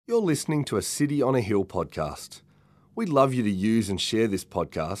You're listening to a City on a Hill podcast. We'd love you to use and share this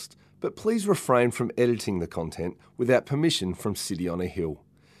podcast, but please refrain from editing the content without permission from City on a Hill.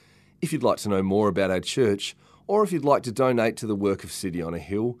 If you'd like to know more about our church, or if you'd like to donate to the work of City on a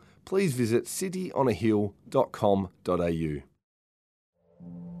Hill, please visit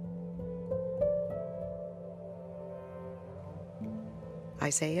cityonahill.com.au.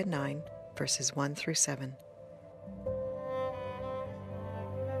 Isaiah 9, verses 1 through 7.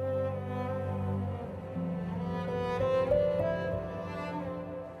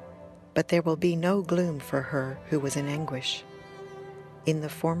 But there will be no gloom for her who was in anguish. In the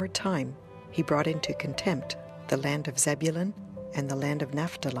former time he brought into contempt the land of Zebulun and the land of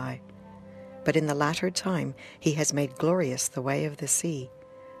Naphtali. But in the latter time he has made glorious the way of the sea,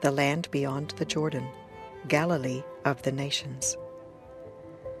 the land beyond the Jordan, Galilee of the nations.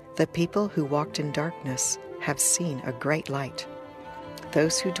 The people who walked in darkness have seen a great light.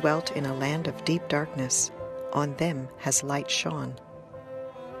 Those who dwelt in a land of deep darkness, on them has light shone.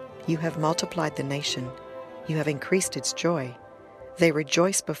 You have multiplied the nation, you have increased its joy. They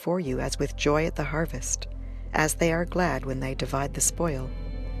rejoice before you as with joy at the harvest, as they are glad when they divide the spoil.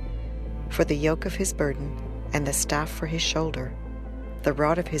 For the yoke of his burden and the staff for his shoulder, the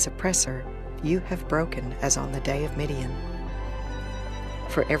rod of his oppressor, you have broken as on the day of Midian.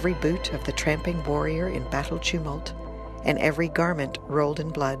 For every boot of the tramping warrior in battle tumult, and every garment rolled in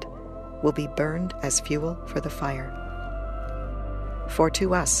blood, will be burned as fuel for the fire. For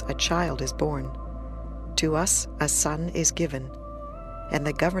to us a child is born, to us a son is given, and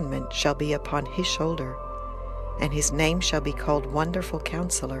the government shall be upon his shoulder, and his name shall be called Wonderful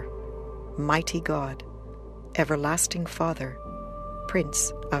Counselor, Mighty God, Everlasting Father,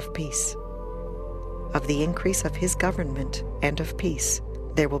 Prince of Peace. Of the increase of his government and of peace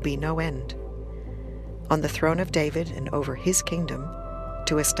there will be no end. On the throne of David and over his kingdom,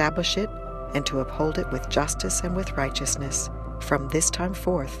 to establish it and to uphold it with justice and with righteousness, from this time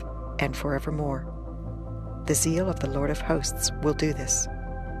forth and forevermore. The zeal of the Lord of hosts will do this.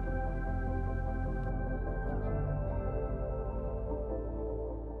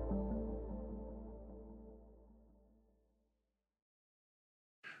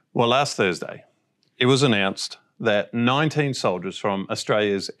 Well, last Thursday, it was announced that 19 soldiers from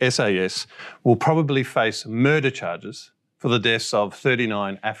Australia's SAS will probably face murder charges for the deaths of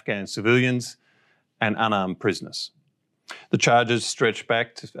 39 Afghan civilians and unarmed prisoners. The charges stretch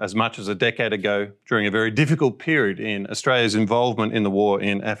back to as much as a decade ago during a very difficult period in Australia's involvement in the war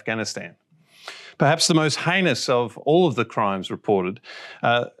in Afghanistan. Perhaps the most heinous of all of the crimes reported,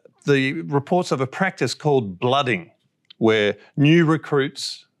 the reports of a practice called blooding, where new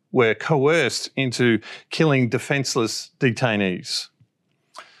recruits were coerced into killing defenceless detainees.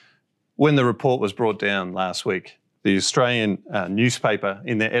 When the report was brought down last week, the Australian newspaper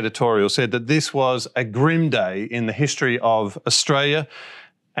in their editorial said that this was a grim day in the history of Australia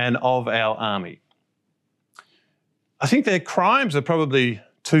and of our army. I think their crimes are probably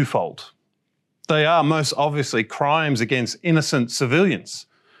twofold. They are most obviously crimes against innocent civilians,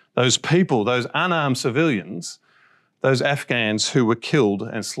 those people, those unarmed civilians, those Afghans who were killed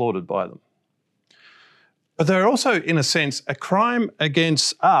and slaughtered by them. But they're also, in a sense, a crime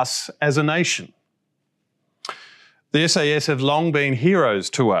against us as a nation. The SAS have long been heroes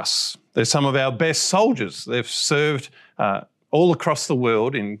to us. They're some of our best soldiers. They've served all across the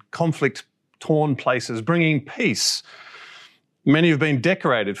world in conflict-torn places, bringing peace. Many have been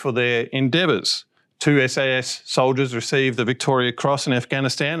decorated for their endeavours. 2 SAS soldiers received the Victoria Cross in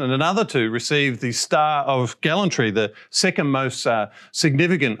Afghanistan, and another 2 received the Star of Gallantry, the second most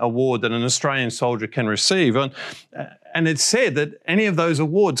significant award that an Australian soldier can receive. And it's said that any of those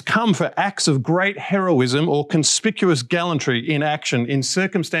awards come for acts of great heroism or conspicuous gallantry in action in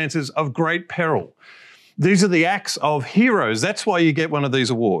circumstances of great peril. These are the acts of heroes. That's why you get one of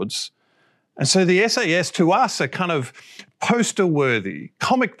these awards. And so the SAS to us are kind of poster-worthy,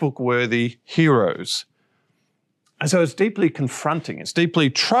 comic book-worthy heroes. And so it's deeply confronting, it's deeply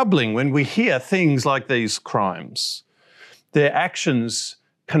troubling when we hear things like these crimes. Their actions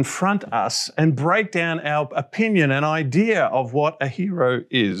confront us and break down our opinion and idea of what a hero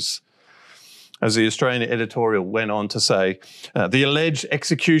is. As the Australian editorial went on to say, the alleged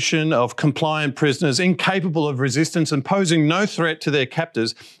execution of compliant prisoners incapable of resistance and posing no threat to their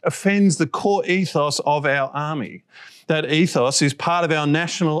captors offends the core ethos of our army. That ethos is part of our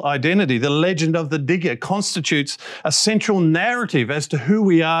national identity. The legend of the digger constitutes a central narrative as to who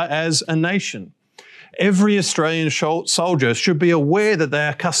we are as a nation. Every Australian soldier should be aware that they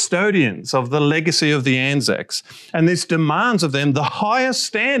are custodians of the legacy of the Anzacs, and this demands of them the highest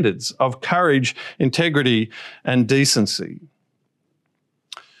standards of courage, integrity, and decency.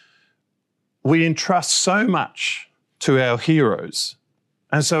 we entrust so much to our heroes,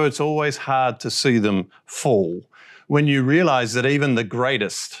 and so it's always hard to see them fall when you realise that even the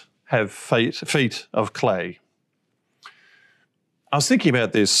greatest have feet of clay. I was thinking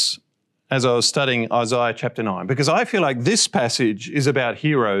about this as I was studying Isaiah chapter 9, because I feel like this passage is about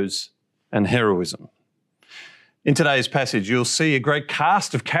heroes and heroism. In today's passage, you'll see a great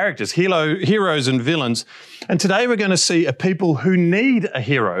cast of characters, heroes and villains. And today we're going to see a people who need a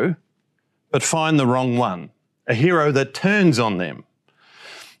hero, but find the wrong one, a hero that turns on them.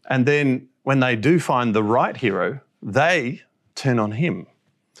 And then when they do find the right hero, they turn on him.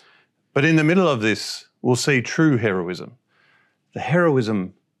 But in the middle of this, we'll see true heroism, the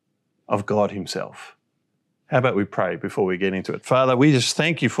heroism of God himself. How about we pray before we get into it? Father, we just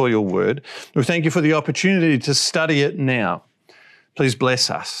thank you for your word. We thank you for the opportunity to study it now. Please bless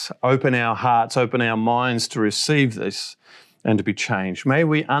us. Open our hearts, open our minds to receive this and to be changed. May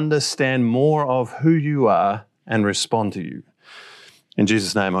we understand more of who you are and respond to you. In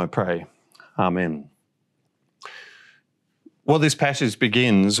Jesus' name I pray. Amen. Well, this passage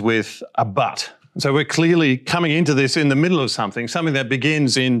begins with a but. So we're clearly coming into this in the middle of something that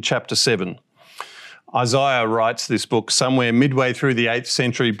begins in chapter 7. Isaiah writes this book somewhere midway through the 8th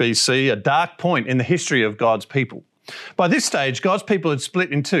century BC, a dark point in the history of God's people. By this stage, God's people had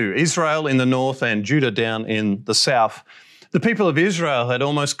split in two, Israel in the north and Judah down in the south. The people of Israel had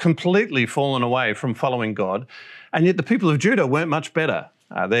almost completely fallen away from following God, and yet the people of Judah weren't much better.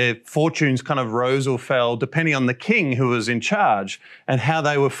 Their fortunes kind of rose or fell depending on the king who was in charge and how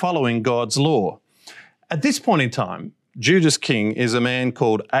they were following God's law. At this point in time, Judah's king is a man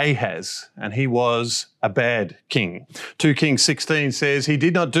called Ahaz, and he was a bad king. 2 Kings 16 says, he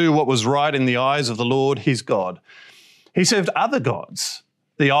did not do what was right in the eyes of the Lord his God. He served other gods,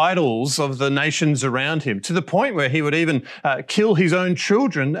 the idols of the nations around him, to the point where he would even kill his own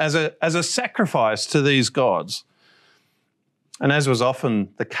children as a sacrifice to these gods. And as was often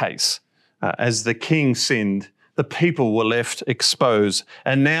the case, as the king sinned, the people were left exposed.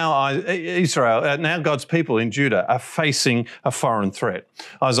 And now now God's people in Judah are facing a foreign threat.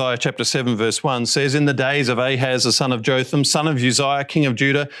 Isaiah chapter 7 verse 1 says, in the days of Ahaz, the son of Jotham, son of Uzziah, king of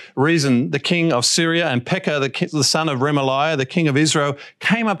Judah, Rezin, the king of Syria, and Pekah, the son of Remaliah, the king of Israel,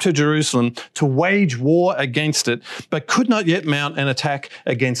 came up to Jerusalem to wage war against it, but could not yet mount an attack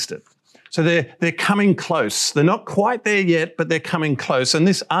against it. So they're coming close. They're not quite there yet, but they're coming close. And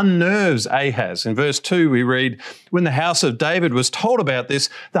this unnerves Ahaz. In verse 2, we read, when the house of David was told about this,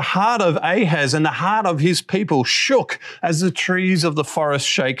 the heart of Ahaz and the heart of his people shook as the trees of the forest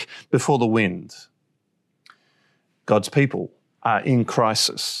shake before the wind. God's people are in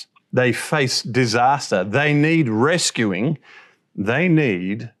crisis. They face disaster. They need rescuing. They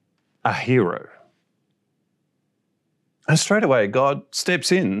need a hero. And straight away, God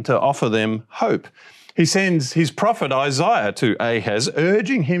steps in to offer them hope. He sends his prophet Isaiah to Ahaz,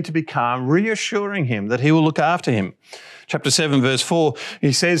 urging him to be calm, reassuring him that he will look after him. Chapter 7, verse 4,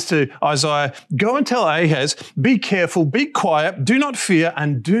 he says to Isaiah, go and tell Ahaz, be careful, be quiet, do not fear,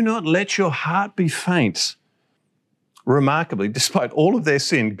 and do not let your heart be faint. Remarkably, despite all of their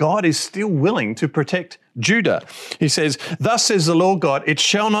sin, God is still willing to protect Judah. He says, thus says the Lord God, it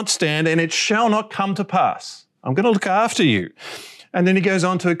shall not stand and it shall not come to pass. I'm going to look after you. And then he goes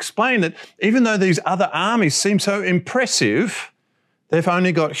on to explain that even though these other armies seem so impressive, they've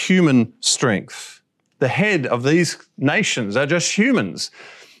only got human strength. The head of these nations are just humans,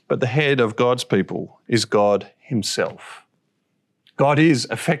 but the head of God's people is God himself. God is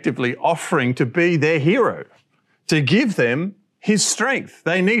effectively offering to be their hero, to give them his strength.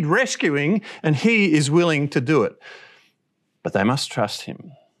 They need rescuing, and he is willing to do it. But they must trust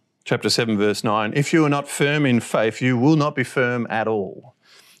him. Chapter 7, verse 9, if you are not firm in faith, you will not be firm at all.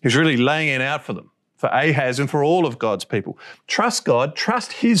 He's really laying it out for them, for Ahaz and for all of God's people. Trust God,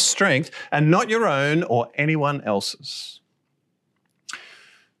 trust his strength, and not your own or anyone else's.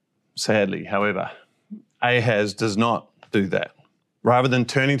 Sadly, however, Ahaz does not do that. Rather than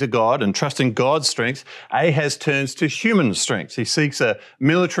turning to God and trusting God's strength, Ahaz turns to human strength. He seeks a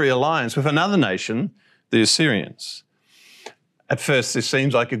military alliance with another nation, the Assyrians. At first, this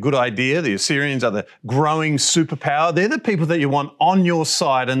seems like a good idea. The Assyrians are the growing superpower. They're the people that you want on your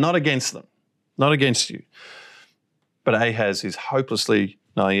side and not against them, not against you. But Ahaz is hopelessly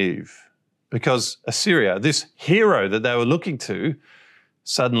naive because Assyria, this hero that they were looking to,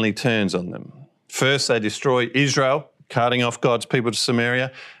 suddenly turns on them. First, they destroy Israel, carting off God's people to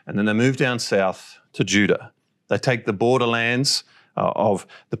Samaria, and then they move down south to Judah. They take the borderlands of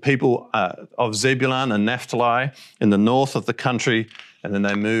the people of Zebulun and Naphtali in the north of the country, and then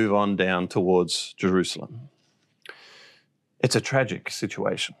they move on down towards Jerusalem. It's a tragic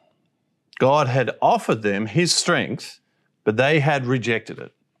situation. God had offered them his strength, but they had rejected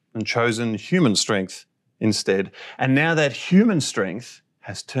it and chosen human strength instead. And now that human strength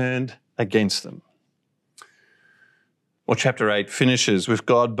has turned against them. Well, chapter 8 finishes with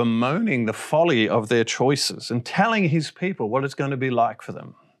God bemoaning the folly of their choices and telling his people what it's going to be like for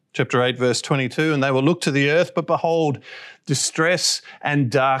them. Chapter 8, verse 22, and they will look to the earth, but behold, distress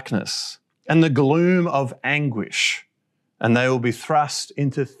and darkness and the gloom of anguish, and they will be thrust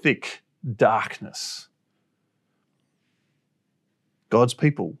into thick darkness. God's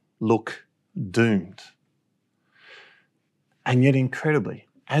people look doomed. And yet incredibly,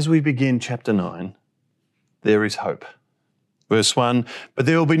 as we begin chapter 9, there is hope. Verse 1, but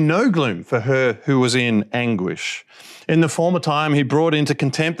there will be no gloom for her who was in anguish. In the former time he brought into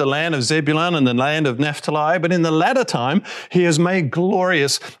contempt the land of Zebulun and the land of Naphtali, but in the latter time he has made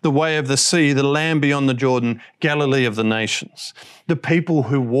glorious the way of the sea, the land beyond the Jordan, Galilee of the nations. The people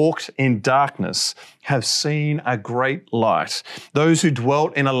who walked in darkness have seen a great light. Those who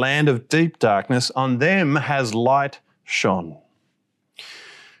dwelt in a land of deep darkness, on them has light shone.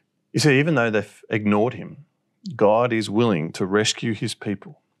 You see, even though they've ignored him, God is willing to rescue his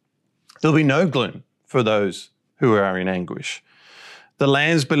people. There'll be no gloom for those who are in anguish. The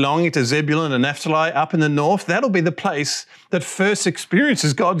lands belonging to Zebulun and Naphtali up in the north, that'll be the place that first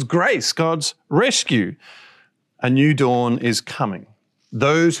experiences God's grace, God's rescue. A new dawn is coming.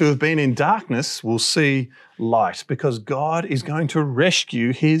 Those who have been in darkness will see light because God is going to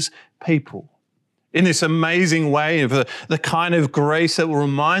rescue his people in this amazing way of the kind of grace that will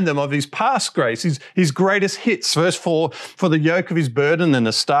remind them of his past grace, his greatest hits. Verse 4, for the yoke of his burden and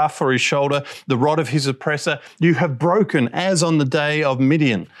the staff for his shoulder, the rod of his oppressor, you have broken as on the day of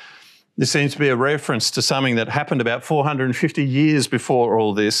Midian. This seems to be a reference to something that happened about 450 years before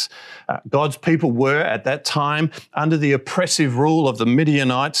all this. God's people were at that time under the oppressive rule of the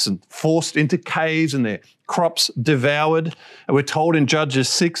Midianites and forced into caves and their crops devoured. And we're told in Judges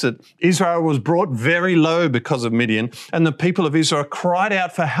 6 that Israel was brought very low because of Midian, and the people of Israel cried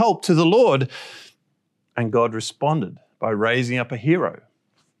out for help to the Lord. And God responded by raising up a hero,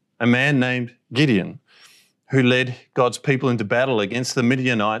 a man named Gideon, who led God's people into battle against the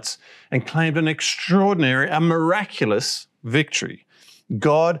Midianites and claimed an extraordinary, a miraculous victory.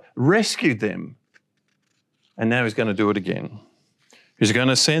 God rescued them, and now he's going to do it again. He's going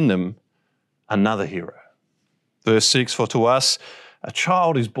to send them another hero. Verse 6, for to us a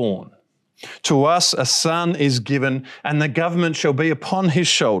child is born, to us a son is given, and the government shall be upon his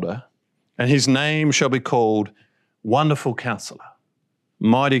shoulder, and his name shall be called Wonderful Counselor,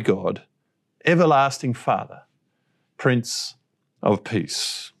 Mighty God, Everlasting Father, Prince of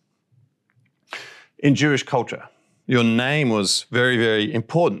Peace. In Jewish culture, your name was very, very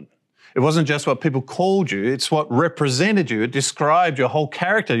important. It wasn't just what people called you, it's what represented you. It described your whole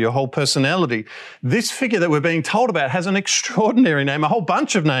character, your whole personality. This figure that we're being told about has an extraordinary name, a whole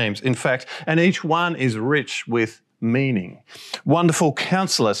bunch of names, in fact, and each one is rich with meaning. Wonderful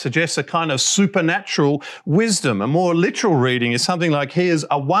Counselor suggests a kind of supernatural wisdom. A more literal reading is something like, he is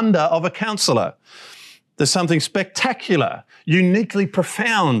a wonder of a counselor. There's something spectacular, uniquely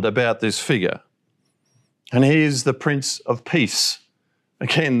profound about this figure. And he is the Prince of Peace.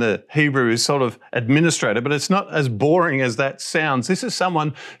 Again, the Hebrew is sort of administrator, but it's not as boring as that sounds. This is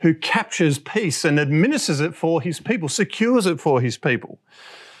someone who captures peace and administers it for his people, secures it for his people.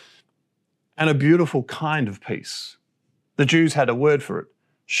 And a beautiful kind of peace. The Jews had a word for it,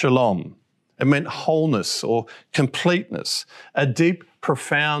 shalom. It meant wholeness or completeness, a deep,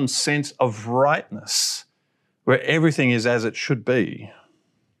 profound sense of rightness, where everything is as it should be.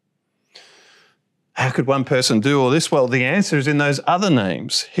 How could one person do all this? Well, the answer is in those other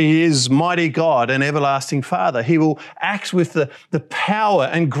names. He is mighty God and everlasting Father. He will act with the power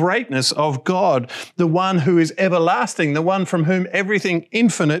and greatness of God, the one who is everlasting, the one from whom everything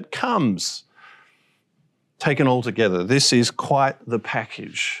infinite comes. Taken all together, this is quite the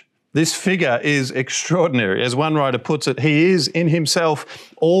package. This figure is extraordinary. As one writer puts it, he is in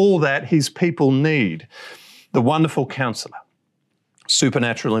himself all that his people need. The Wonderful Counselor,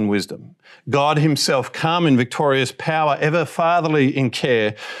 supernatural in wisdom. God himself, calm in victorious power, ever fatherly in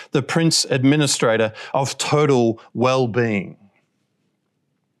care, the Prince Administrator of total well-being.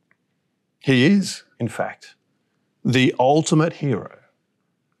 He is, in fact, the ultimate hero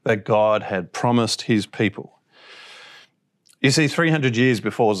that God had promised his people. You see, 300 years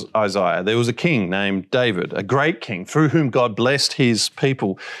before Isaiah, there was a king named David, a great king through whom God blessed his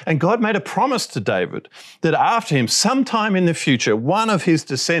people. And God made a promise to David that after him, sometime in the future, one of his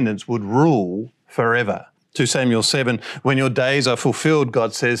descendants would rule forever. 2 Samuel 7, when your days are fulfilled,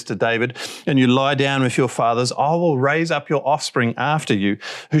 God says to David, and you lie down with your fathers, I will raise up your offspring after you,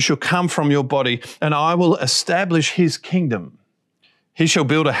 who shall come from your body, and I will establish his kingdom. He shall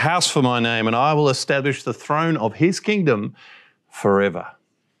build a house for my name, and I will establish the throne of his kingdom forever.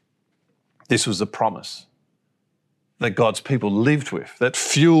 This was the promise that God's people lived with, that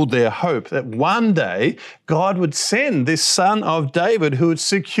fueled their hope, that one day God would send this son of David who would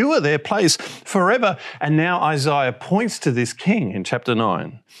secure their place forever. And now Isaiah points to this king in chapter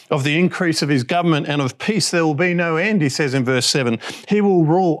 9. Of the increase of his government and of peace there will be no end, he says in verse 7. He will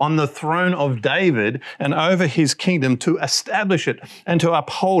rule on the throne of David and over his kingdom, to establish it and to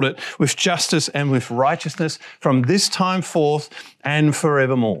uphold it with justice and with righteousness from this time forth and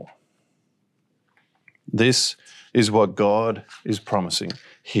forevermore. This is what God is promising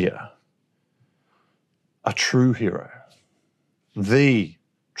here. A true hero. The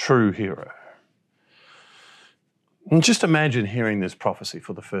true hero. And just imagine hearing this prophecy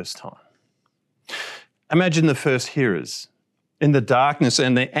for the first time. Imagine the first hearers in the darkness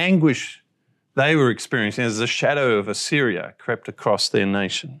and the anguish they were experiencing as the shadow of Assyria crept across their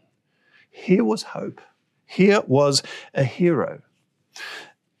nation. Here was hope. Here was a hero.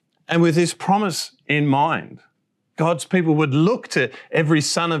 And with this promise in mind, God's people would look to every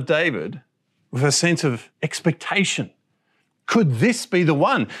son of David with a sense of expectation. Could this be the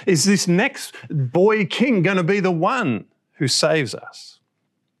one? Is this next boy king going to be the one who saves us?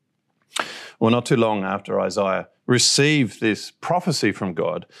 Well, not too long after Isaiah received this prophecy from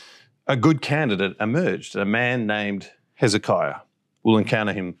God, a good candidate emerged, a man named Hezekiah. We'll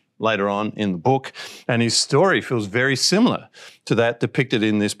encounter him later on in the book, and his story feels very similar to that depicted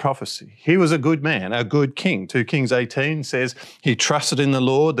in this prophecy. He was a good man, a good king. 2 Kings 18 says he trusted in the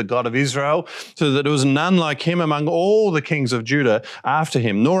Lord, the God of Israel, so that there was none like him among all the kings of Judah after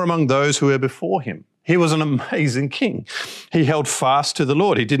him, nor among those who were before him. He was an amazing king. He held fast to the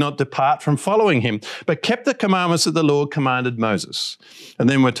Lord. He did not depart from following him, but kept the commandments that the Lord commanded Moses. And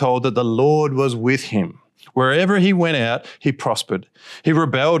then we're told that the Lord was with him. Wherever he went out, he prospered. He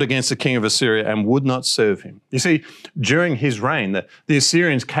rebelled against the king of Assyria and would not serve him. You see, during his reign, the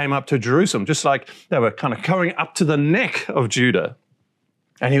Assyrians came up to Jerusalem, just like they were kind of going up to the neck of Judah.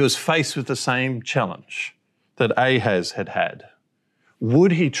 And he was faced with the same challenge that Ahaz had had.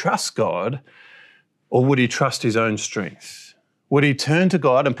 Would he trust God, or would he trust his own strength? Would he turn to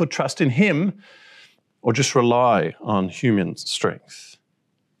God and put trust in him, or just rely on human strength?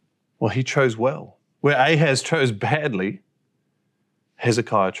 Well, he chose well. Where Ahaz chose badly,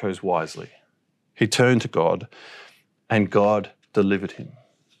 Hezekiah chose wisely. He turned to God, and God delivered him.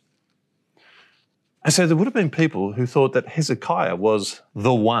 And so there would have been people who thought that Hezekiah was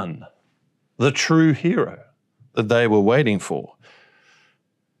the one, the true hero that they were waiting for.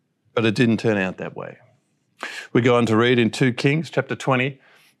 But it didn't turn out that way. We go on to read in 2 Kings chapter 20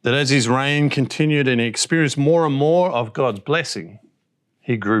 that as his reign continued and he experienced more and more of God's blessing,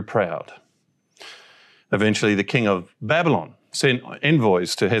 he grew proud. Eventually, the king of Babylon sent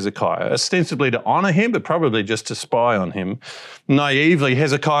envoys to Hezekiah, ostensibly to honour him, but probably just to spy on him. Naively,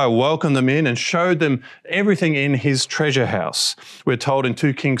 Hezekiah welcomed them in and showed them everything in his treasure house. We're told in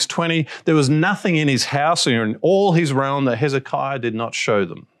 2 Kings 20, there was nothing in his house or in all his realm that Hezekiah did not show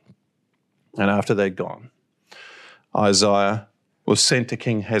them. And after they'd gone, Isaiah was sent to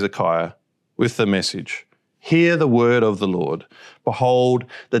King Hezekiah with the message, hear the word of the Lord. Behold,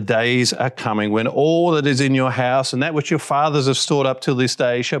 the days are coming when all that is in your house and that which your fathers have stored up till this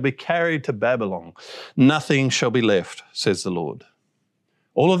day shall be carried to Babylon. Nothing shall be left, says the Lord.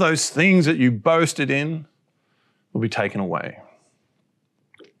 All of those things that you boasted in will be taken away.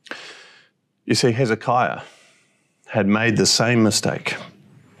 You see, Hezekiah had made the same mistake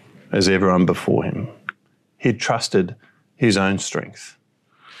as everyone before him. He'd trusted his own strength.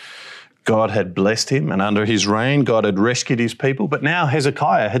 God had blessed him, and under his reign, God had rescued his people, but now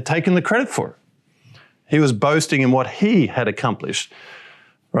Hezekiah had taken the credit for it. He was boasting in what he had accomplished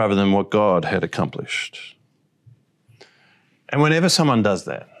rather than what God had accomplished. And whenever someone does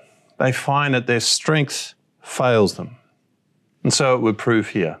that, they find that their strength fails them. And so it would prove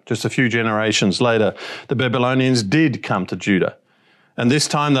here. Just a few generations later, the Babylonians did come to Judah. And this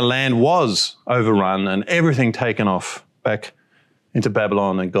time the land was overrun and everything taken off back into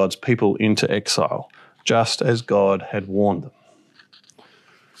Babylon and God's people into exile, just as God had warned them.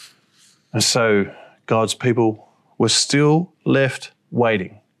 And so God's people were still left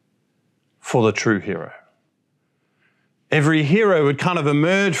waiting for the true hero. Every hero would kind of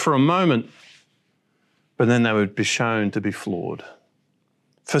emerge for a moment, but then they would be shown to be flawed.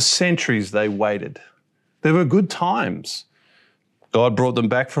 For centuries they waited. There were good times. God brought them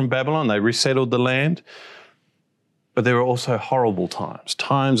back from Babylon. They resettled the land. But there are also horrible times,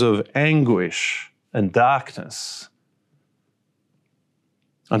 times of anguish and darkness,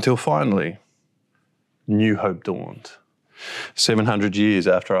 until finally, new hope dawned. 700 years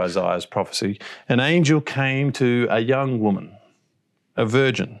after Isaiah's prophecy, an angel came to a young woman, a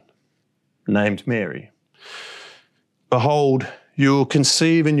virgin, named Mary. Behold, you will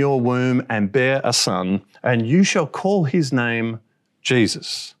conceive in your womb and bear a son, and you shall call his name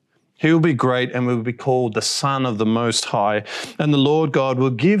Jesus. He will be great and will be called the Son of the Most High, and the Lord God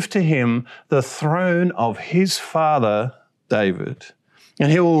will give to him the throne of his father David.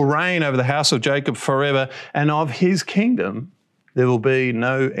 And he will reign over the house of Jacob forever, and of his kingdom there will be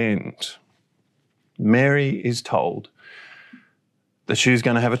no end. Mary is told that she's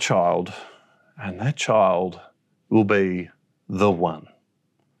going to have a child, and that child will be the one,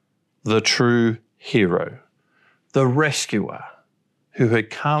 the true hero, the rescuer who had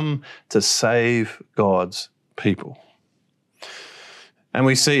come to save God's people. And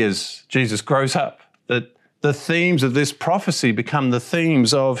we see as Jesus grows up that the themes of this prophecy become the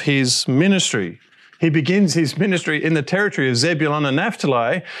themes of his ministry. He begins his ministry in the territory of Zebulun and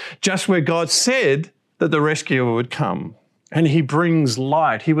Naphtali, just where God said that the rescuer would come. And he brings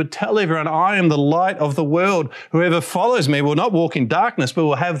light. He would tell everyone, I am the light of the world. Whoever follows me will not walk in darkness, but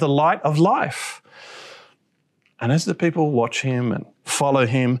will have the light of life. And as the people watch him and follow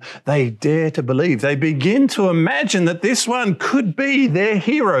him, they dare to believe. They begin to imagine that this one could be their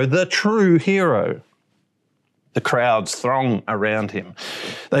hero, the true hero. The crowds throng around him.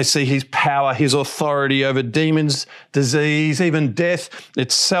 They see his power, his authority over demons, disease, even death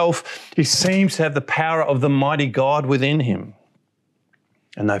itself. He seems to have the power of the mighty God within him.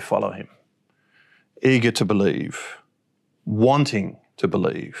 And they follow him, eager to believe, wanting to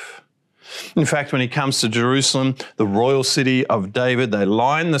believe. In fact, when he comes to Jerusalem, the royal city of David, they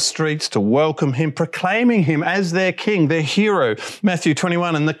line the streets to welcome him, proclaiming him as their king, their hero. Matthew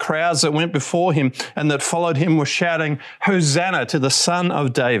 21, and the crowds that went before him and that followed him were shouting, Hosanna to the Son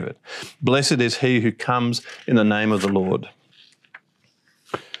of David. Blessed is he who comes in the name of the Lord.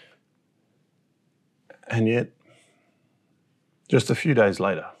 And yet, just a few days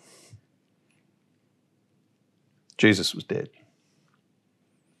later, Jesus was dead.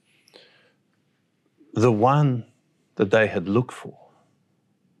 The one that they had looked for,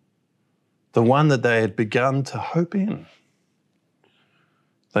 the one that they had begun to hope in,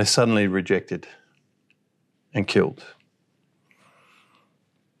 they suddenly rejected and killed.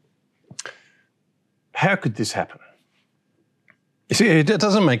 How could this happen? You see, it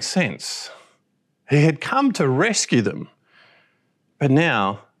doesn't make sense. He had come to rescue them, but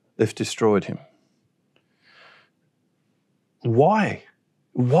now they've destroyed him. Why?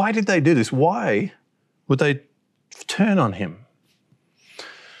 Why did they do this? Why would they turn on him?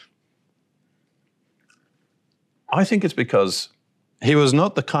 I think it's because he was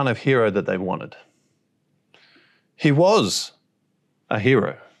not the kind of hero that they wanted. He was a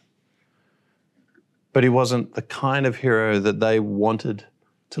hero, but he wasn't the kind of hero that they wanted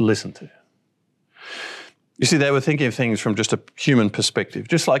to listen to. You see, they were thinking of things from just a human perspective,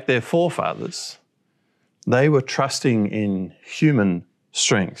 just like their forefathers. They were trusting in human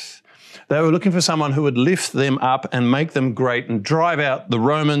strength. They were looking for someone who would lift them up and make them great and drive out the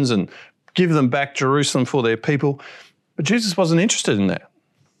Romans and give them back Jerusalem for their people. But Jesus wasn't interested in that.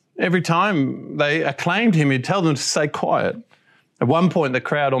 Every time they acclaimed him, he'd tell them to stay quiet. At one point, the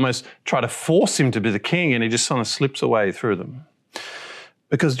crowd almost tried to force him to be the king, and he just kind of slips away through them.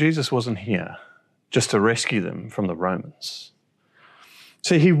 Because Jesus wasn't here just to rescue them from the Romans.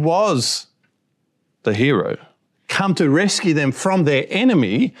 See, he was the hero, come to rescue them from their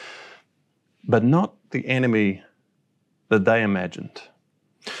enemy, but not the enemy that they imagined.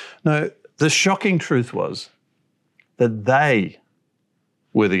 No, the shocking truth was that they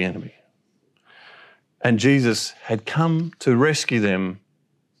were the enemy. And Jesus had come to rescue them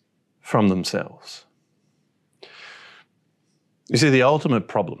from themselves. You see, the ultimate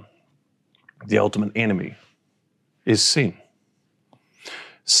problem, the ultimate enemy, is sin.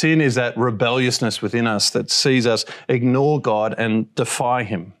 Sin is that rebelliousness within us that sees us ignore God and defy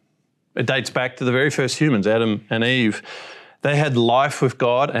him. It dates back to the very first humans, Adam and Eve. They had life with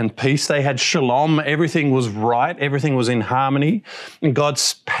God and peace. They had shalom. Everything was right. Everything was in harmony. And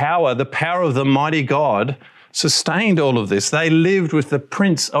God's power, the power of the mighty God, sustained all of this. They lived with the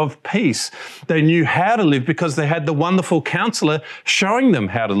Prince of Peace. They knew how to live because they had the wonderful counselor showing them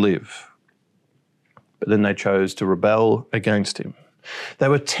how to live. But then they chose to rebel against him. They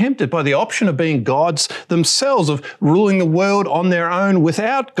were tempted by the option of being gods themselves, of ruling the world on their own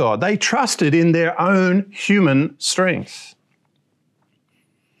without God. They trusted in their own human strength.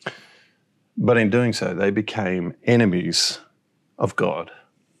 But in doing so, they became enemies of God.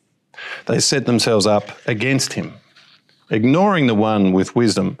 They set themselves up against him, ignoring the one with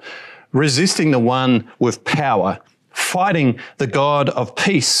wisdom, resisting the one with power, fighting the God of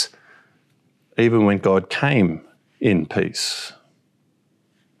peace, even when God came in peace.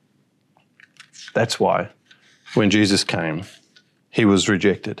 That's why when Jesus came, he was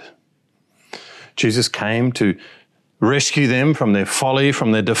rejected. Jesus came to rescue them from their folly,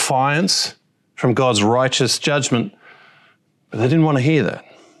 from their defiance, from God's righteous judgment. But they didn't want to hear that.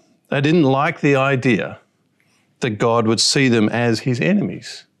 They didn't like the idea that God would see them as his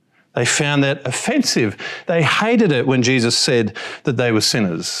enemies. They found that offensive. They hated it when Jesus said that they were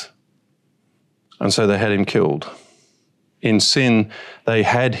sinners. And so they had him killed. In sin, they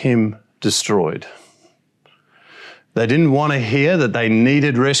had him destroyed. They didn't want to hear that they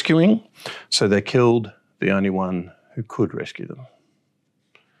needed rescuing, so they killed the only one who could rescue them.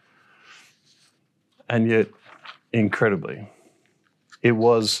 And yet, incredibly, it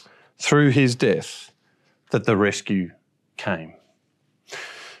was through his death that the rescue came.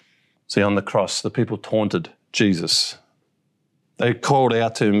 See, on the cross, the people taunted Jesus. They called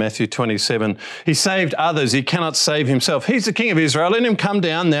out to Matthew 27, he saved others, he cannot save himself. He's the King of Israel, let him come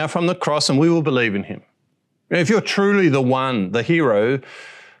down now from the cross and we will believe in him. If you're truly the one, the hero,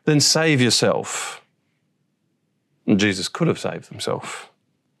 then save yourself. And Jesus could have saved himself.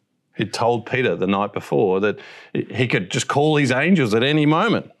 He'd told Peter the night before that he could just call his angels at any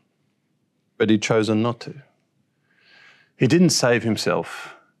moment, but he'd chosen not to. He didn't save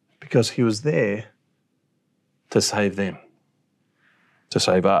himself because he was there to save them, to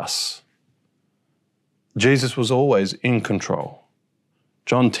save us. Jesus was always in control.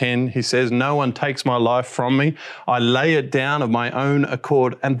 John 10, he says, no one takes my life from me. I lay it down of my own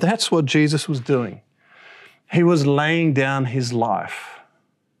accord. And that's what Jesus was doing. He was laying down his life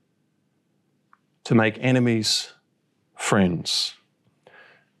to make enemies friends.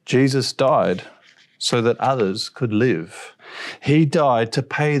 Jesus died so that others could live. He died to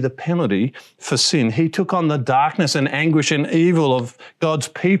pay the penalty for sin. He took on the darkness and anguish and evil of God's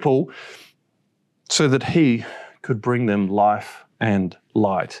people so that he could bring them life and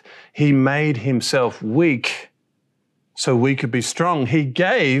light. He made himself weak so we could be strong. He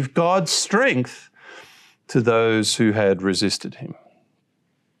gave God's strength to those who had resisted him.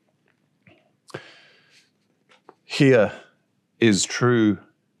 Here is true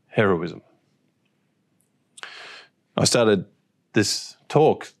heroism. I started this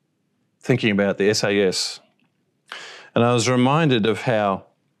talk thinking about the SAS, and I was reminded of how,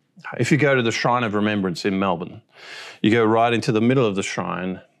 if you go to the Shrine of Remembrance in Melbourne, you go right into the middle of the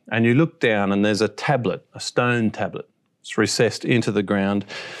shrine and you look down and there's a tablet, a stone tablet. It's recessed into the ground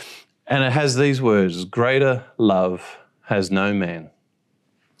and it has these words, greater love has no man.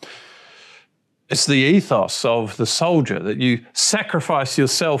 It's the ethos of the soldier that you sacrifice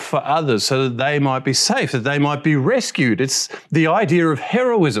yourself for others so that they might be safe, that they might be rescued. It's the idea of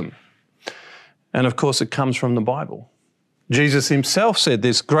heroism. And of course, it comes from the Bible. Jesus himself said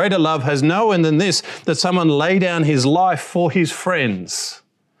this, greater love has no one than this, that someone lay down his life for his friends.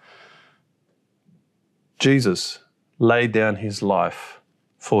 Jesus laid down his life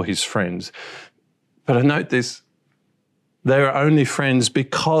for his friends. But I note this, they are only friends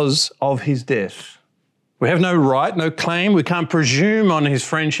because of his death. We have no right, no claim. We can't presume on his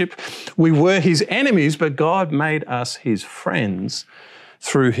friendship. We were his enemies, but God made us his friends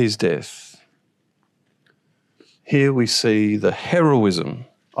through his death. Here we see the heroism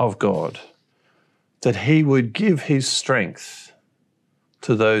of God, that he would give his strength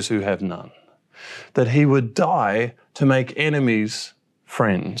to those who have none, that he would die to make enemies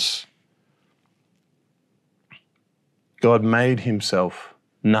friends. God made himself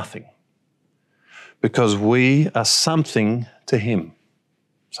nothing because we are something to him,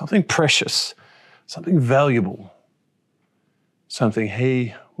 something precious, something valuable, something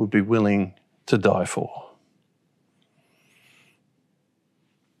he would be willing to die for.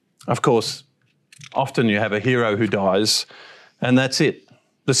 Of course, often you have a hero who dies and that's it.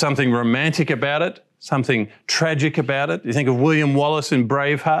 There's something romantic about it, something tragic about it. You think of William Wallace in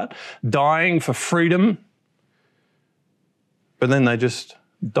Braveheart, dying for freedom, but then they just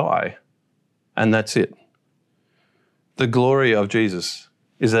die and that's it. The glory of Jesus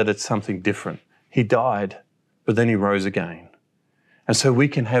is that it's something different. He died, but then he rose again. And so we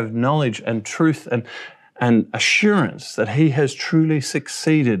can have knowledge and truth and assurance that he has truly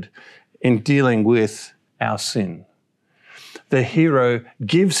succeeded in dealing with our sin. The hero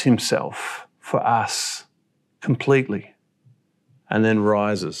gives himself for us completely and then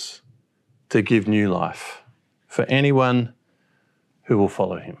rises to give new life for anyone who will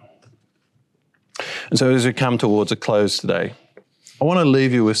follow him. And so as we come towards a close today, I want to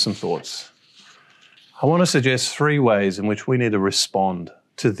leave you with some thoughts. I want to suggest 3 ways in which we need to respond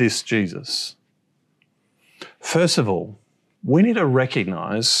to this Jesus. First of all, we need to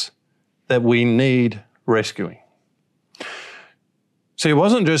recognize that we need rescuing. See, it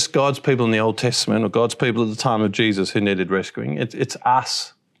wasn't just God's people in the Old Testament or God's people at the time of Jesus who needed rescuing. It's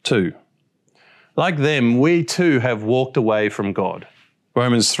us too. Like them, we too have walked away from God.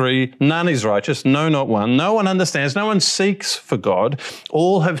 Romans 3, none is righteous, no, not one. No one understands, no one seeks for God.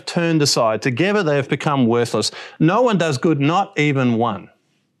 All have turned aside. Together they have become worthless. No one does good, not even one.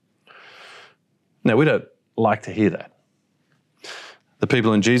 Now, we don't like to hear that. The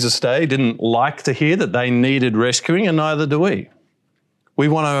people in Jesus' day didn't like to hear that they needed rescuing, and neither do we. We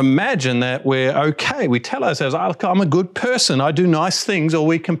want to imagine that we're okay. We tell ourselves, I'm a good person, I do nice things, or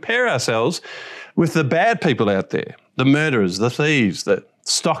we compare ourselves with the bad people out there, the murderers, the thieves, the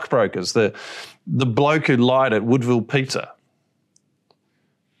stockbrokers, the bloke who lied at Woodville Pizza.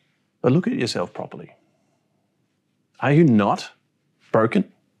 But look at yourself properly. Are you not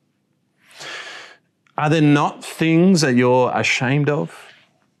broken? Are there not things that you're ashamed of?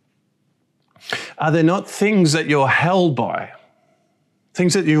 Are there not things that you're held by?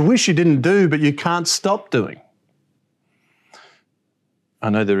 Things that you wish you didn't do, but you can't stop doing? I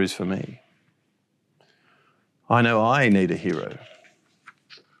know there is for me. I know I need a hero.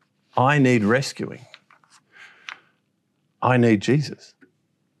 I need rescuing. I need Jesus.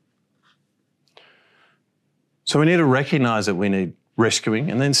 So we need to recognize that we need rescuing.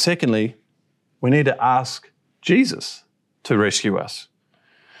 And then secondly, we need to ask Jesus to rescue us.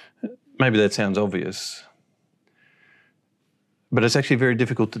 Maybe that sounds obvious, but it's actually very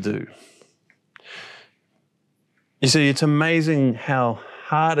difficult to do. You see, it's amazing how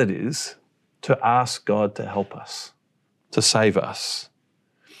hard it is to ask God to help us, to save us.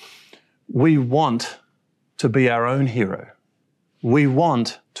 We want to be our own hero. We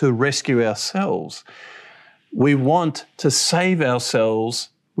want to rescue ourselves. We want to save ourselves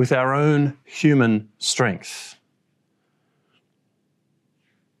with our own human strength.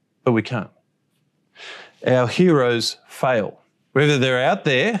 But we can't. Our heroes fail. Whether they're out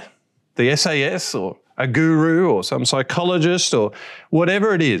there, the SAS or a guru or some psychologist or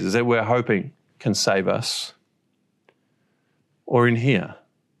whatever it is that we're hoping can save us, or in here,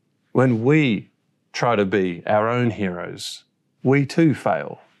 when we try to be our own heroes, we too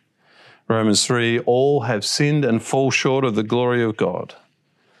fail. Romans 3, all have sinned and fall short of the glory of God.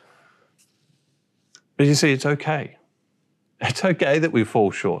 But you see, it's okay. It's okay that we fall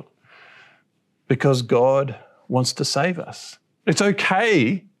short because God wants to save us. It's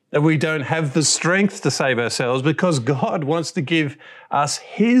okay that we don't have the strength to save ourselves because God wants to give us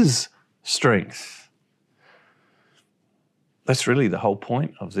His strength. That's really the whole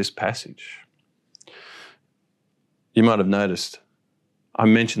point of this passage. You might have noticed I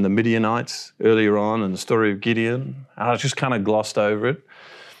mentioned the Midianites earlier on in the story of Gideon, and I just kind of glossed over it.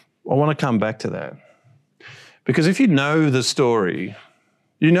 I want to come back to that. Because if you know the story,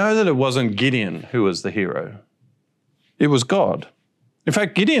 you know that it wasn't Gideon who was the hero. It was God. In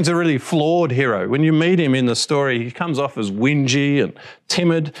fact, Gideon's a really flawed hero. When you meet him in the story, he comes off as whingy and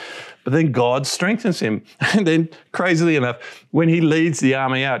timid, but then God strengthens him. And then, crazily enough, when he leads the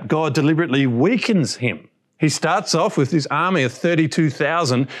army out, God deliberately weakens him. He starts off with this army of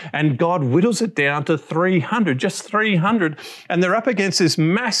 32,000 and God whittles it down to 300, just 300. And they're up against this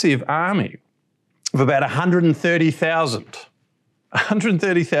massive army of about 130,000.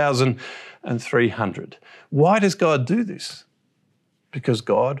 130,000 and 300. Why does God do this? Because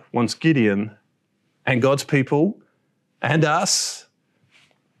God wants Gideon and God's people and us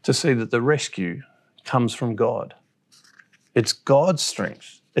to see that the rescue comes from God. It's God's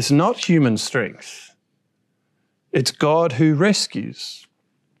strength. It's not human strength. It's God who rescues.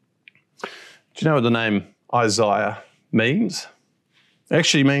 Do you know what the name Isaiah means? It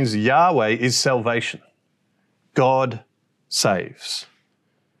actually means Yahweh is salvation. God saves.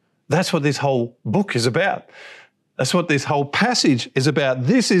 That's what this whole book is about. That's what this whole passage is about.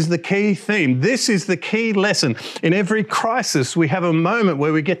 This is the key theme. This is the key lesson. In every crisis, we have a moment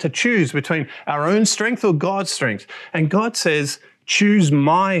where we get to choose between our own strength or God's strength. And God says, choose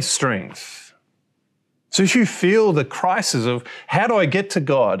my strength. So if you feel the crisis of how do I get to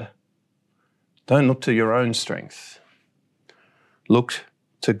God, don't look to your own strength. Look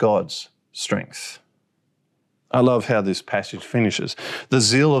to God's strength. I love how this passage finishes. The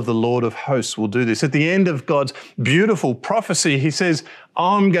zeal of the Lord of hosts will do this. At the end of God's beautiful prophecy, he says,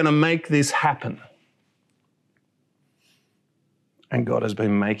 I'm going to make this happen. And God has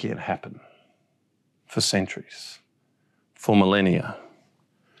been making it happen for centuries, for millennia,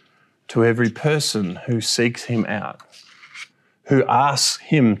 to every person who seeks him out, who asks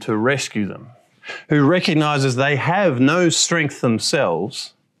him to rescue them, who recognizes they have no strength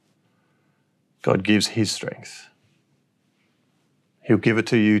themselves. God gives his strength. He'll give it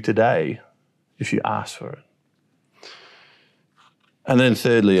to you today if you ask for it. And then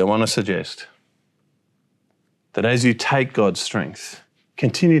thirdly, I want to suggest that as you take God's strength,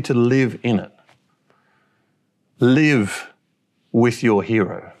 continue to live in it. Live with your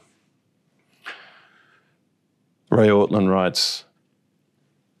hero. Ray Ortlund writes,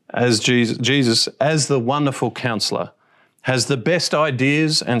 as Jesus, as the wonderful counselor, has the best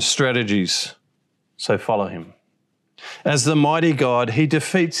ideas and strategies, so follow him. As the mighty God, he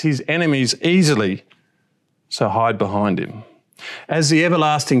defeats his enemies easily, so hide behind him. As the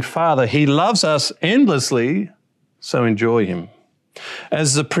everlasting Father, he loves us endlessly, so enjoy him.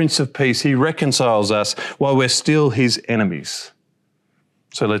 As the Prince of Peace, he reconciles us while we're still his enemies.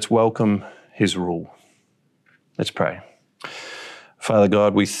 So let's welcome his rule. Let's pray. Father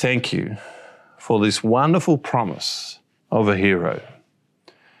God, we thank you for this wonderful promise of a hero.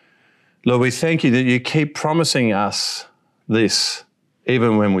 Lord, we thank you that you keep promising us this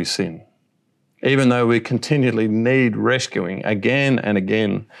even when we sin. Even though we continually need rescuing again and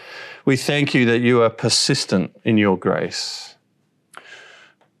again, we thank you that you are persistent in your grace.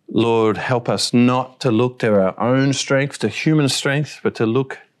 Lord, help us not to look to our own strength, to human strength, but to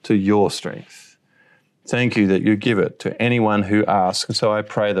look to your strength. Thank you that you give it to anyone who asks. And so I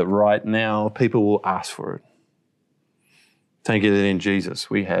pray that right now people will ask for it. Thank you that in Jesus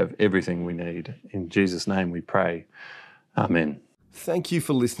we have everything we need. In Jesus' name we pray. Amen. Thank you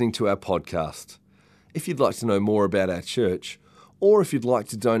for listening to our podcast. If you'd like to know more about our church, or if you'd like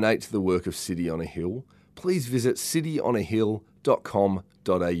to donate to the work of City on a Hill, please visit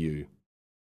cityonahill.com.au.